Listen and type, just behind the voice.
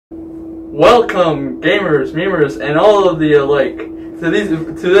Welcome, gamers, memers, and all of the alike, to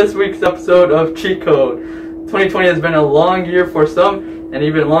this week's episode of Cheat Code. 2020 has been a long year for some, and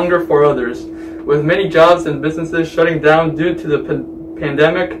even longer for others. With many jobs and businesses shutting down due to the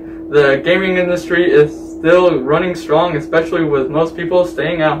pandemic, the gaming industry is still running strong, especially with most people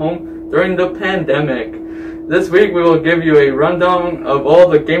staying at home during the pandemic. This week we will give you a rundown of all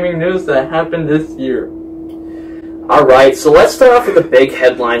the gaming news that happened this year. Alright, so let's start off with the big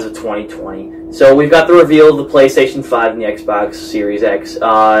headlines of 2020. So we've got the reveal of the PlayStation 5 and the Xbox Series X.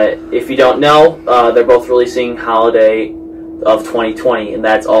 If you don't know, they're both releasing holiday of 2020, and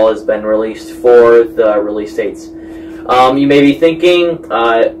that's all has been released for the release dates. You may be thinking,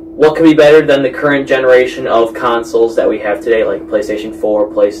 what could be better than the current generation of consoles that we have today, like PlayStation 4,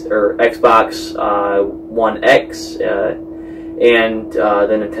 Xbox One X, and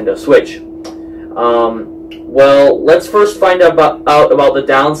the Nintendo Switch? Well, let's first find out about the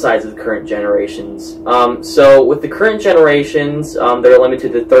downsides of the current generations. So with the current generations, they're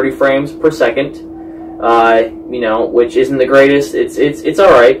limited to 30 frames per second. Which isn't the greatest. It's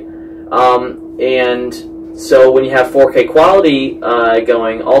all right. And so when you have 4K quality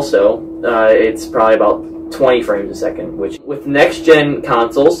going, also, it's probably about 20 frames a second. Which with next gen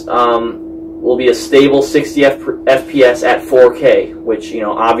consoles, will be a stable 60 FPS at 4K, which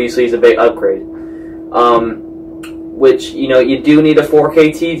obviously is a big upgrade. Which, you do need a 4K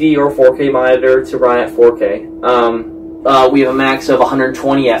TV or 4K monitor to run at 4K. We have a max of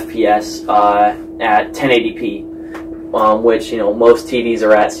 120 FPS at 1080p, which, most TVs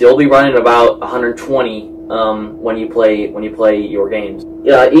are at. So you'll be running about 120 when you play your games.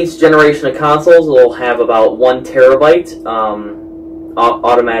 Each generation of consoles will have about 1 terabyte.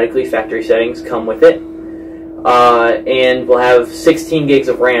 Automatically, factory settings come with it. And we'll have 16 gigs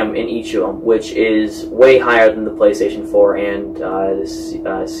of RAM in each of them, which is way higher than the PlayStation 4 and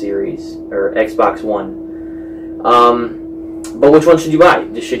the Series, or Xbox One. But which one should you buy?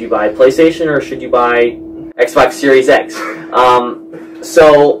 Should you buy PlayStation or should you buy Xbox Series X?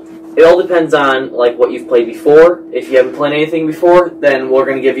 So it all depends on what you've played before. If you haven't played anything before, then we're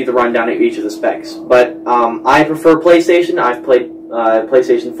going to give you the rundown of each of the specs. But I prefer PlayStation. I've played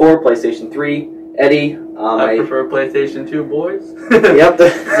PlayStation 4, PlayStation 3. Eddie, I prefer PlayStation 2, boys. Yep. So,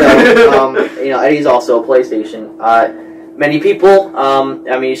 Eddie's also a PlayStation. Many people,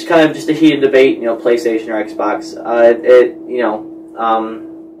 it's kind of just a heated debate, PlayStation or Xbox.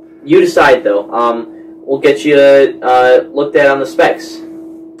 You decide though. We'll get you looked at on the specs.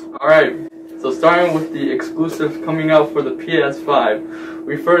 Alright, so starting with the exclusives coming out for the PS5,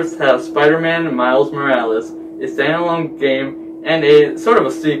 we first have Spider-Man Miles Morales, a standalone game and a sort of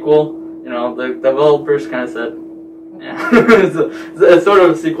a sequel. The developers kind of said, yeah, it's sort of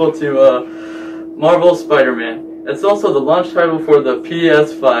a sequel to Marvel's Spider-Man. It's also the launch title for the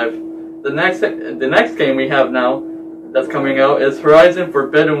PS5. The next game we have now that's coming out is Horizon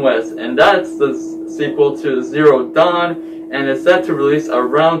Forbidden West, and that's the sequel to Zero Dawn, and it's set to release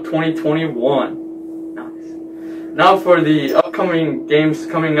around 2021. Nice. Now for the upcoming games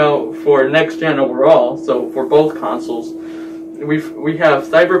coming out for next gen overall, so for both consoles. We have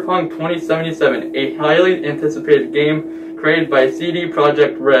Cyberpunk 2077, a highly anticipated game created by CD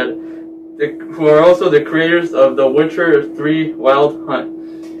Projekt Red, who are also the creators of The Witcher 3 Wild Hunt,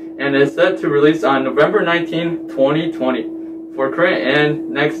 and is set to release on November 19, 2020, for current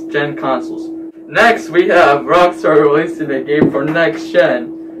and next-gen consoles. Next, we have Rockstar releasing a game for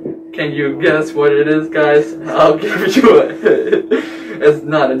next-gen. Can you guess what it is, guys? I'll give you it. It's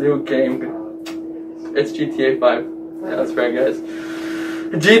not a new game. It's GTA 5. Yeah, that's right, guys.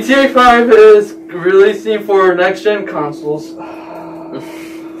 GTA 5 is releasing for next-gen consoles.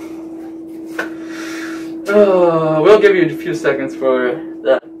 We'll give you a few seconds for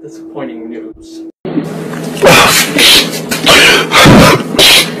that disappointing news.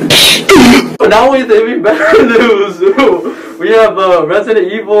 But now we have even better news. We have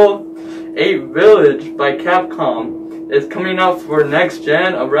Resident Evil 8 Village by Capcom. It's coming out for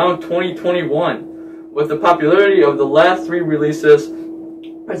next-gen around 2021. With the popularity of the last 3 releases,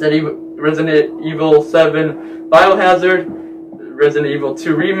 Resident Evil 7 Biohazard, Resident Evil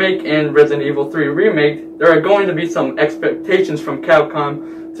 2 Remake, and Resident Evil 3 Remake, there are going to be some expectations from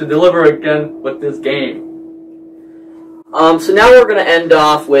Capcom to deliver again with this game. So now we're going to end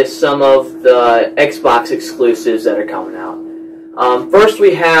off with some of the Xbox exclusives that are coming out. First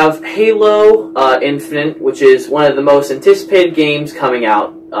we have Halo Infinite, which is one of the most anticipated games coming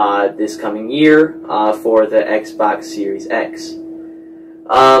out this coming year for the Xbox Series X.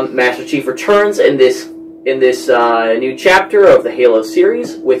 Master Chief returns in this new chapter of the Halo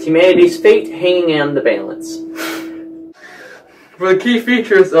series, with humanity's fate hanging on the balance. For the key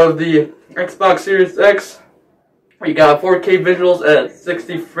features of the Xbox Series X, we got 4K visuals at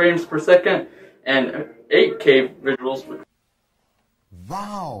 60 frames per second and 8K visuals.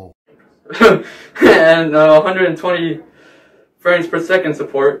 Wow. And 120 frames per second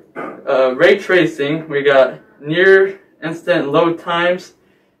support. Ray tracing, we got near instant load times,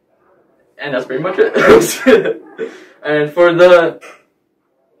 and that's pretty much it. And for the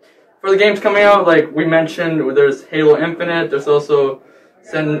games coming out, like we mentioned, there's Halo Infinite. There's also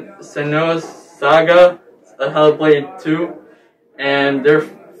Senua's Saga, Hellblade 2, and they're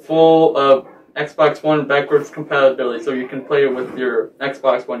full of Xbox One backwards compatibility, so you can play it with your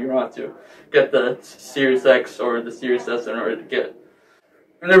Xbox One. You don't have to get the Series X or the Series S in order to get it.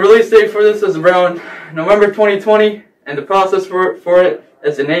 And the release date for this is around November 2020, and the process for it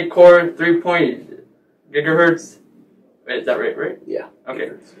is an 8-core, 3.0 gigahertz. Wait, is that right? Yeah.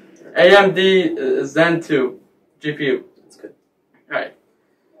 Okay. AMD Zen 2 GPU. That's good. Alright.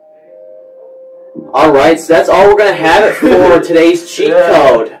 Alright, so that's all we're going to have it for today's cheat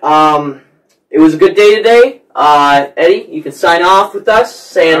code. It was a good day today. Eddie, you can sign off with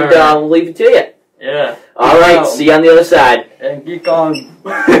us, and we'll leave it to you. Yeah. Alright, see you on the other side. And geek on. Geek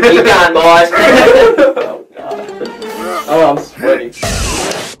on, boys. Oh, God. Oh, I'm sweaty.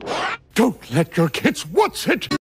 Don't let your kids watch it.